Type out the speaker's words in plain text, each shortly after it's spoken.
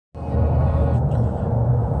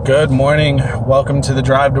Good morning. Welcome to the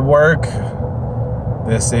Drive to Work.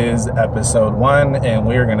 This is episode 1, and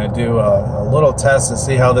we're going to do a little test to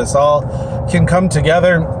see how this all can come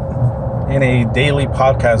together in a daily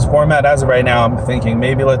podcast format. As of right now, I'm thinking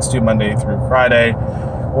maybe let's do Monday through Friday,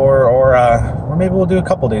 or maybe we'll do a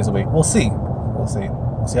couple days a week. We'll see. We'll see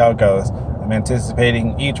how it goes. I'm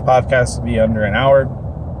anticipating each podcast to be under an hour,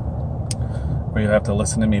 where you have to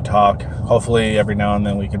listen to me talk. Hopefully, every now and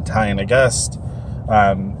then we can tie in a guest.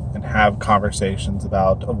 And have conversations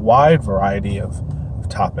about a wide variety of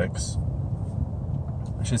topics.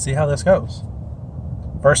 We should see how this goes.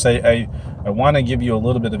 First, I want to give you a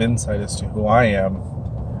little bit of insight as to who I am,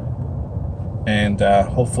 and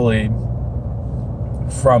hopefully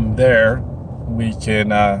from there we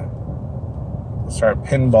can start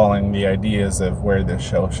pinballing the ideas of where this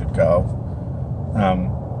show should go.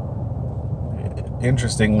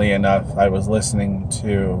 Interestingly enough, I was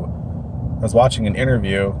watching an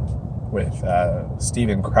interview with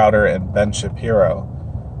Steven Crowder and Ben Shapiro,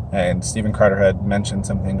 and Steven Crowder had mentioned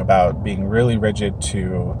something about being really rigid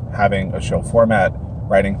to having a show format,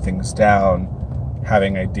 writing things down,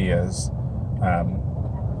 having ideas.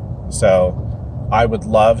 So I would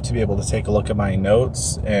love to be able to take a look at my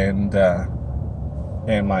notes and my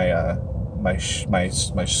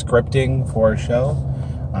scripting for a show,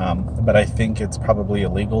 but I think it's probably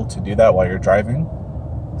illegal to do that while you're driving.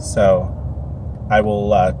 So I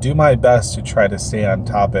will do my best to try to stay on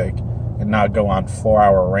topic and not go on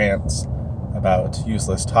 4-hour rants about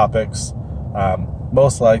useless topics.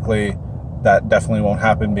 Most likely, that definitely won't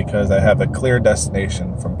happen because I have a clear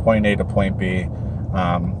destination from point A to point B.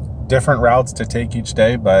 Different routes to take each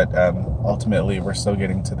day, but ultimately, we're still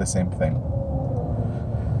getting to the same thing.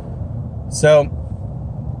 So,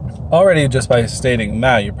 already just by stating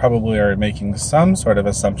that, you probably are making some sort of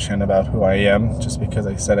assumption about who I am, just because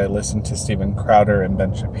I said I listened to Steven Crowder and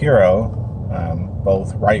Ben Shapiro,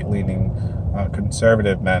 both right-leaning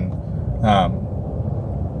conservative men,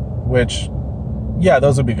 which, yeah,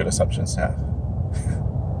 those would be good assumptions to have.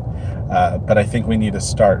 But I think we need to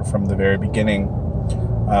start from the very beginning.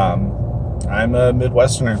 I'm a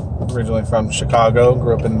Midwesterner, originally from Chicago,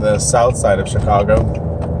 grew up in the south side of Chicago,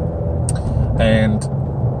 and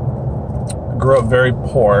grew up very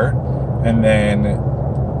poor, and then,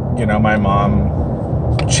 my mom,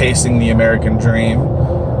 chasing the American dream,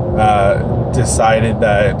 decided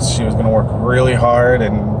that she was going to work really hard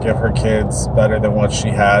and give her kids better than what she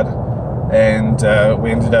had, and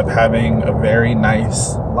we ended up having a very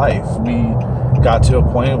nice life. We got to a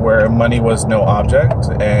point where money was no object,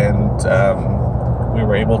 and we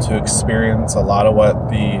were able to experience a lot of what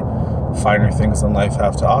the finer things in life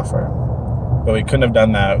have to offer. But we couldn't have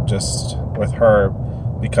done that just with her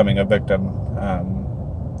becoming a victim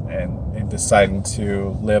and deciding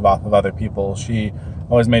to live off of other people. She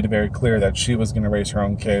always made it very clear that she was going to raise her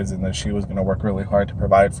own kids and that she was going to work really hard to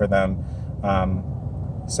provide for them.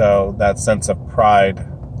 So that sense of pride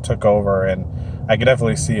took over, and I could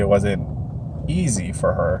definitely see it wasn't easy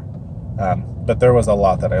for her. But there was a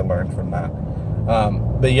lot that I learned from that.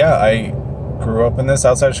 But yeah, I grew up in the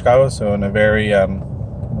south side of Chicago, so in a very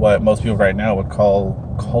what most people right now would call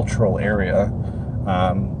cultural area.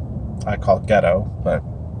 I call it ghetto, but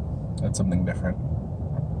it's something different.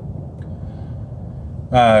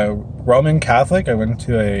 Roman Catholic. I went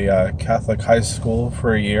to a Catholic high school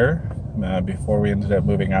for a year before we ended up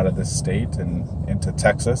moving out of this state and into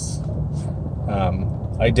Texas.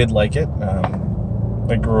 I did like it.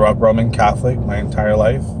 I grew up Roman Catholic my entire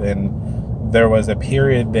life, and there was a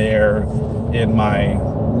period there in my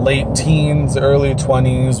late teens, early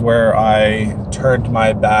 20s, where I turned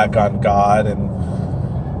my back on God and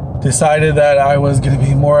decided that I was going to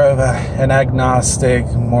be more of an agnostic,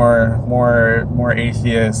 more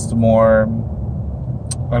atheist, I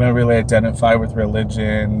don't really identify with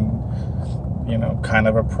religion, kind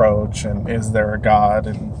of approach, and is there a God?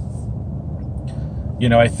 And,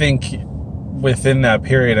 I think within that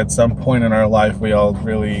period, at some point in our life, we all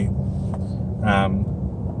really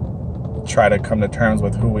try to come to terms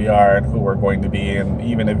with who we are and who we're going to be, and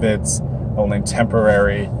even if it's only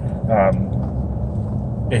temporary,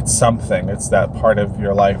 it's something. It's that part of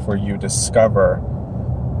your life where you discover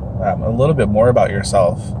a little bit more about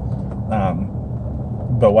yourself.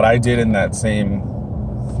 But what I did in that same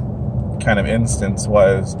kind of instance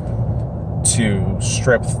was to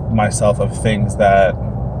strip myself of things that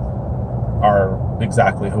are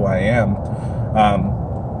exactly who I am.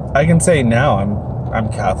 I can say now I'm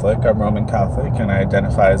Catholic, I'm Roman Catholic, and I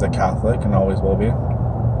identify as a Catholic and always will be.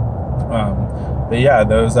 But yeah,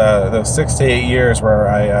 those 6 to 8 years where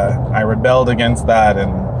I rebelled against that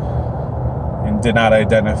and did not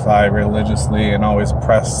identify religiously and always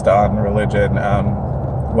pressed on religion,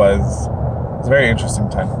 was a very interesting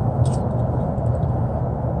time.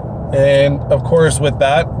 And of course, with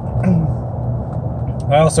that,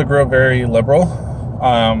 I also grew up very liberal,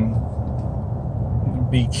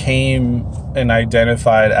 became and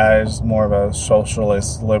identified as more of a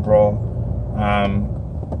socialist liberal,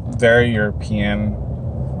 very European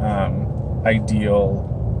ideal,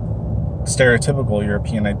 stereotypical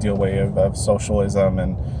European ideal way of socialism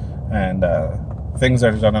and things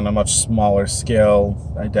that are done on a much smaller scale,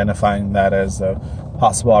 identifying that as a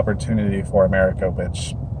possible opportunity for America,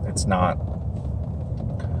 which it's not.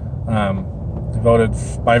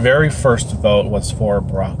 My very first vote was for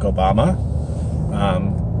Barack Obama.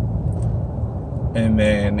 And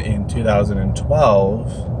then in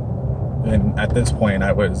 2012, and at this point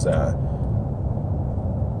I was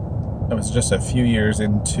just a few years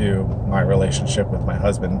into my relationship with my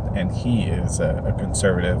husband, and he is a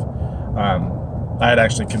conservative. I had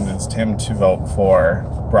actually convinced him to vote for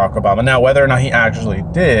Barack Obama. Now, whether or not he actually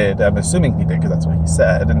did, I'm assuming he did because that's what he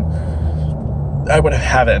said, and I would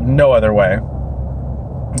have it no other way.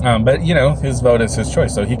 But, his vote is his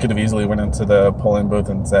choice, so he could have easily went into the polling booth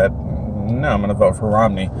and said, no, I'm going to vote for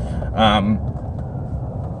Romney.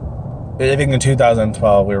 I think in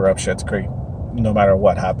 2012, we were up shit's creek, no matter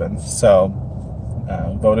what happened. So,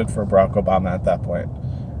 voted for Barack Obama at that point.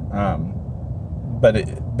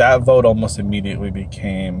 But that vote almost immediately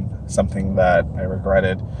became something that I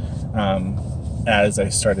regretted as I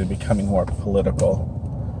started becoming more political.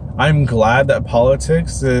 I'm glad that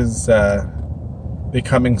politics is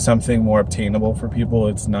becoming something more obtainable for people.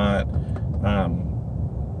 It's not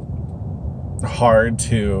hard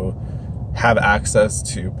to have access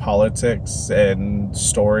to politics and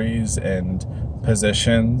stories and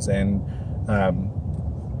positions and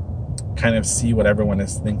kind of see what everyone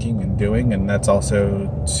is thinking and doing. And that's also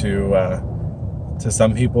to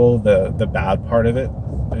some people the bad part of it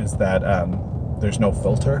is that there's no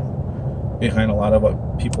filter behind a lot of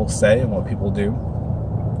what people say and what people do.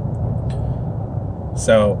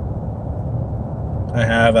 So I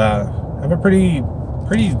have a pretty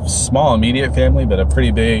small immediate family, but a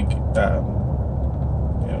pretty big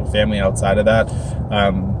family outside of that.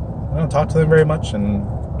 I don't talk to them very much, and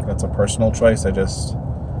that's a personal choice.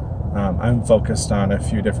 I'm focused on a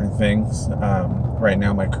few different things right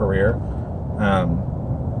now in my career.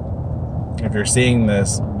 If you're seeing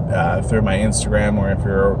this through my Instagram, or if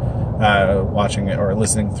you're watching it or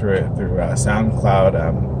listening through it through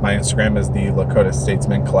SoundCloud, my Instagram is the Lakota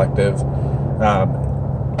Statesman Collective.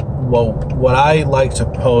 Well, what I like to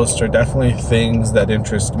post are definitely things that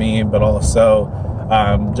interest me, but also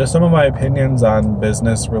just some of my opinions on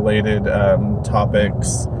business-related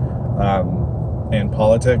topics and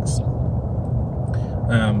politics.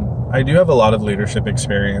 I do have a lot of leadership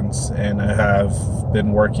experience, and I have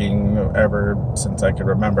been working ever since I could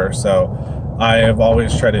remember. So I have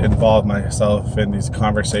always tried to involve myself in these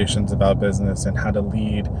conversations about business and how to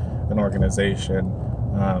lead an organization.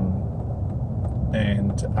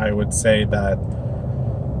 And I would say that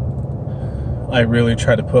I really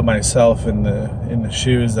try to put myself in the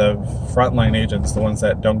shoes of frontline agents, the ones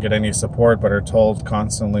that don't get any support but are told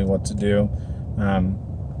constantly what to do.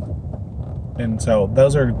 And so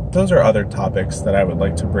those are other topics that I would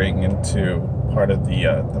like to bring into part of the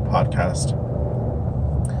podcast,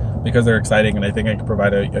 because they're exciting, and I think I can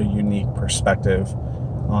provide a unique perspective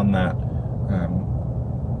on that.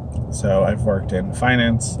 So I've worked in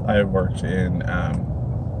finance, I've worked in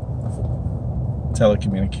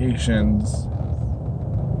telecommunications.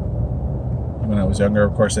 When I was younger,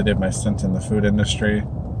 of course, I did my stint in the food industry.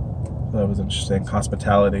 So that was interesting.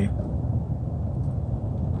 Hospitality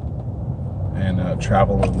and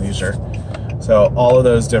travel and leisure. So all of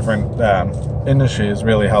those different industries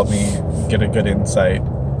really helped me get a good insight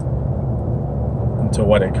into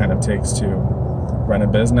what it kind of takes to run a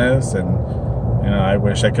business. And I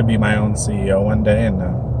wish I could be my own CEO one day, and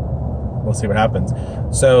we'll see what happens.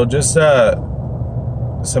 So just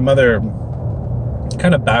some other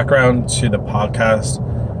kind of background to the podcast.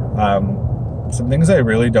 Some things I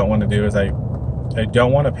really don't want to do is I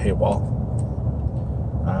don't want a paywall.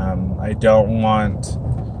 I don't want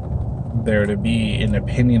there to be an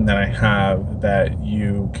opinion that I have that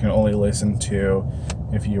you can only listen to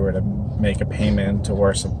if you were to make a payment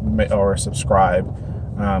or subscribe.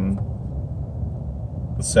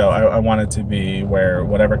 So I want it to be where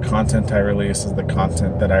whatever content I release is the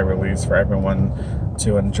content that I release for everyone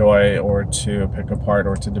to enjoy, or to pick apart,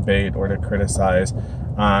 or to debate, or to criticize.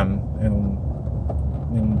 And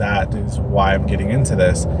that is why I'm getting into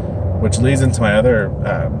this, which leads into my other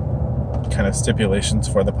kind of stipulations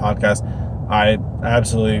for the podcast. I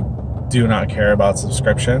absolutely do not care about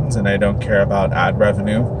subscriptions, and I don't care about ad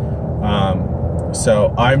revenue.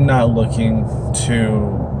 So I'm not looking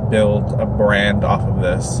to build a brand off of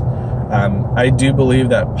this. I do believe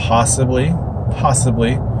that possibly,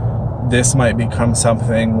 this might become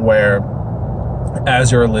something where,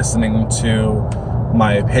 as you're listening to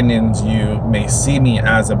my opinions, you may see me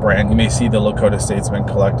as a brand. You may see the Lakota Statesman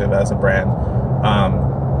Collective as a brand.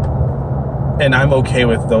 And I'm okay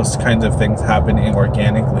with those kinds of things happening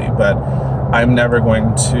organically, but I'm never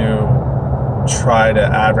going to try to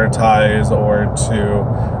advertise or to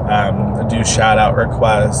do shout out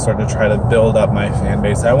requests or to try to build up my fan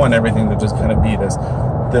base. I want everything to just kind of be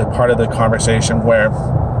the part of the conversation where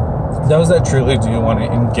those that truly do want to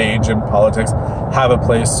engage in politics have a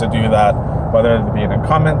place to do that, whether it be in a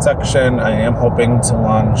comment section. I am hoping to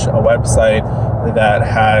launch a website that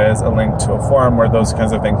has a link to a forum where those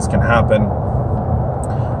kinds of things can happen.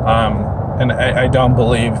 And I don't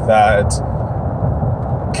believe that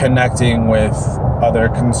connecting with other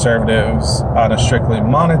conservatives on a strictly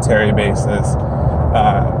monetary basis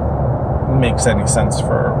makes any sense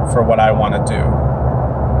for what I want to do.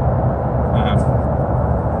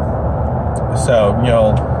 So,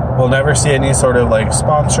 we'll never see any sort of like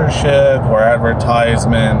sponsorship or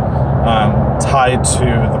advertisement tied to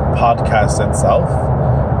the podcast itself.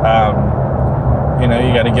 You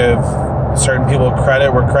got to give certain people credit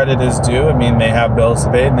where credit is due. I mean, they have bills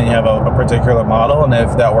to pay and they have a particular model, and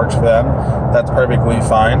if that works for them, that's perfectly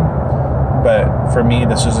fine. But for me,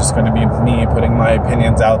 this is just going to be me putting my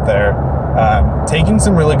opinions out there, taking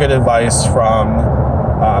some really good advice from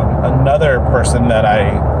another person that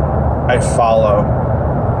I follow.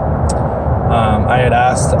 I had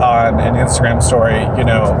asked on an Instagram story,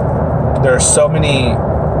 there are so many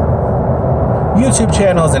YouTube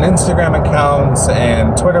channels and Instagram accounts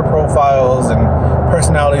and Twitter profiles and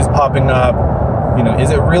personalities popping up. Is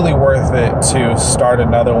it really worth it to start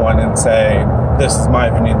another one and say, this is my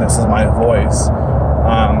opinion, this is my voice?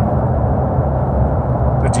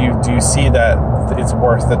 Do you see that it's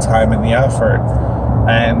worth the time and the effort?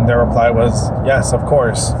 And their reply was, yes, of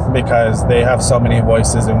course, because they have so many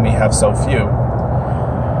voices and we have so few.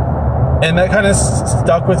 And that kind of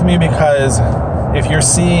stuck with me, because if you're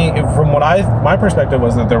seeing, from what my perspective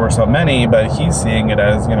was that there were so many, but he's seeing it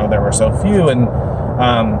as, there were so few. And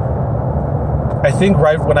I think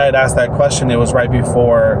right when I had asked that question, it was right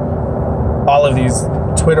before all of these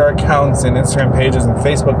Twitter accounts and Instagram pages and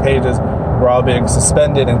Facebook pages were all being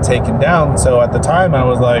suspended and taken down. So at the time I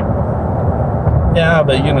was like, yeah,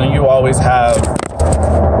 but you always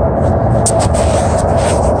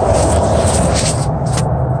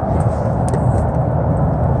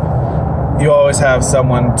have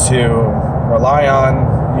someone to rely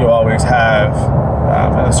on. You always have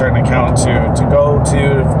a certain account to go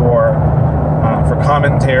to for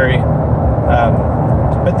commentary.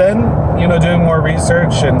 But then, doing more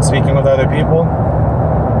research and speaking with other people,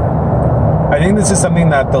 I think this is something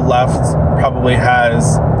that the left probably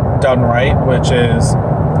has done right, which is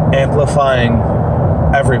amplifying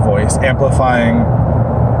every voice, amplifying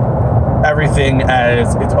everything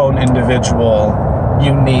as its own individual,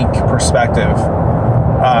 unique perspective.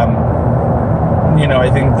 I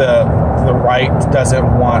think the right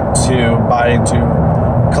doesn't want to buy into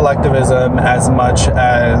collectivism as much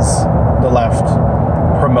as the left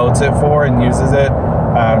promotes it for and uses it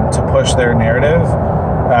to push their narrative.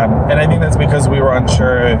 And I think that's because we were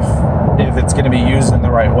unsure if it's going to be used in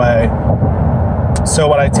the right way. So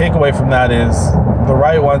what I take away from that is the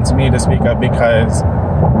right wants me to speak up because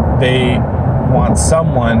they want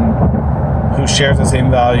someone who shares the same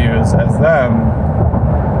values as them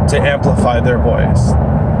to amplify their voice.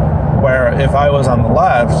 Where if I was on the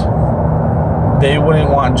left, they wouldn't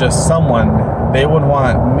want just someone, they would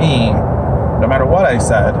want me, no matter what I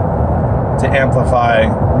said, to amplify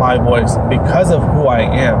my voice because of who I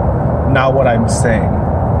am, not what I'm saying.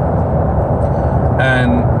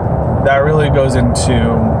 And that really goes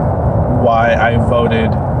into why I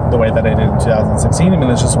voted the way that I did in 2016. I mean,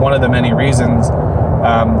 it's just one of the many reasons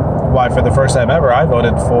why for the first time ever I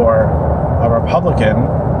voted for a Republican,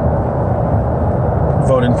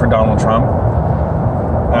 voting for Donald Trump.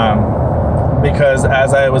 Because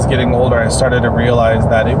as I was getting older, I started to realize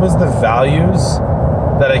that it was the values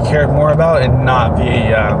that I cared more about and not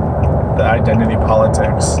the identity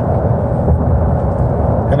politics.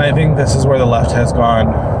 And I think this is where the left has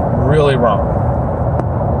gone really wrong.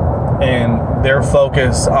 And their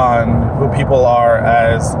focus on who people are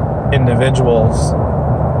as individuals,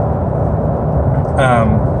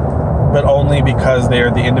 but only because they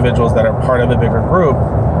are the individuals that are part of a bigger group,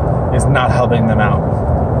 is not helping them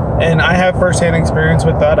out. And I have firsthand experience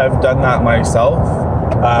with that. I've done that myself.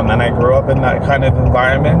 And I grew up in that kind of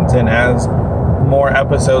environment. And as more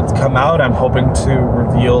episodes come out, I'm hoping to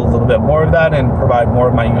reveal a little bit more of that and provide more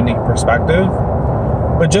of my unique perspective.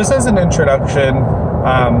 But just as an introduction,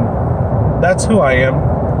 that's who I am.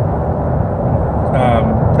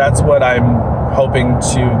 That's what I'm hoping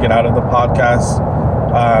to get out of the podcast.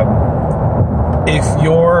 If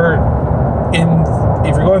you're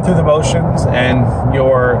going through the motions and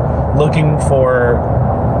you're looking for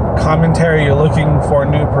commentary, you're looking for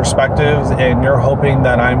new perspectives, and you're hoping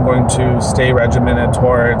that I'm going to stay regimented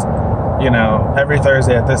towards, every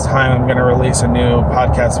Thursday at this time I'm going to release a new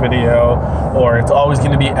podcast video, or it's always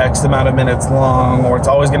going to be X amount of minutes long, or it's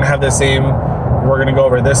always going to have the same, we're going to go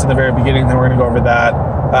over this in the very beginning, then we're going to go over that.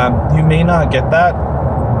 You may not get that,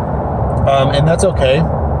 and that's okay.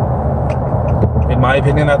 In my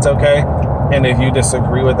opinion, that's okay. And if you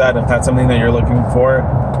disagree with that, if that's something that you're looking for,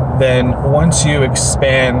 then once you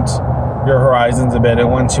expand your horizons a bit,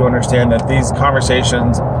 and once you understand that these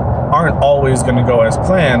conversations aren't always going to go as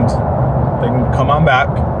planned, then come on back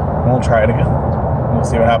and we'll try it again. And we'll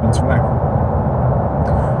see what happens from there.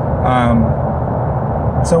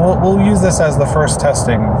 So we'll use this as the first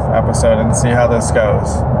testing episode and see how this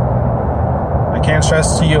goes. I can't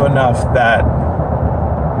stress to you enough that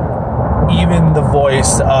even the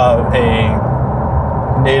voice of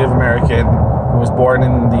a Native American who was born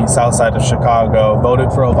in the south side of Chicago,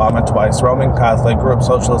 voted for Obama twice, Roman Catholic, grew up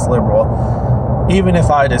socialist liberal, even if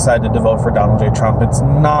I decided to vote for Donald J. Trump, it's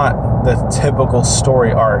not the typical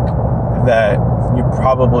story arc that you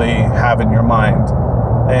probably have in your mind.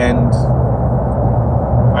 And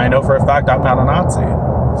I know for a fact I'm not a Nazi,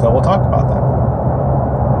 so we'll talk about that.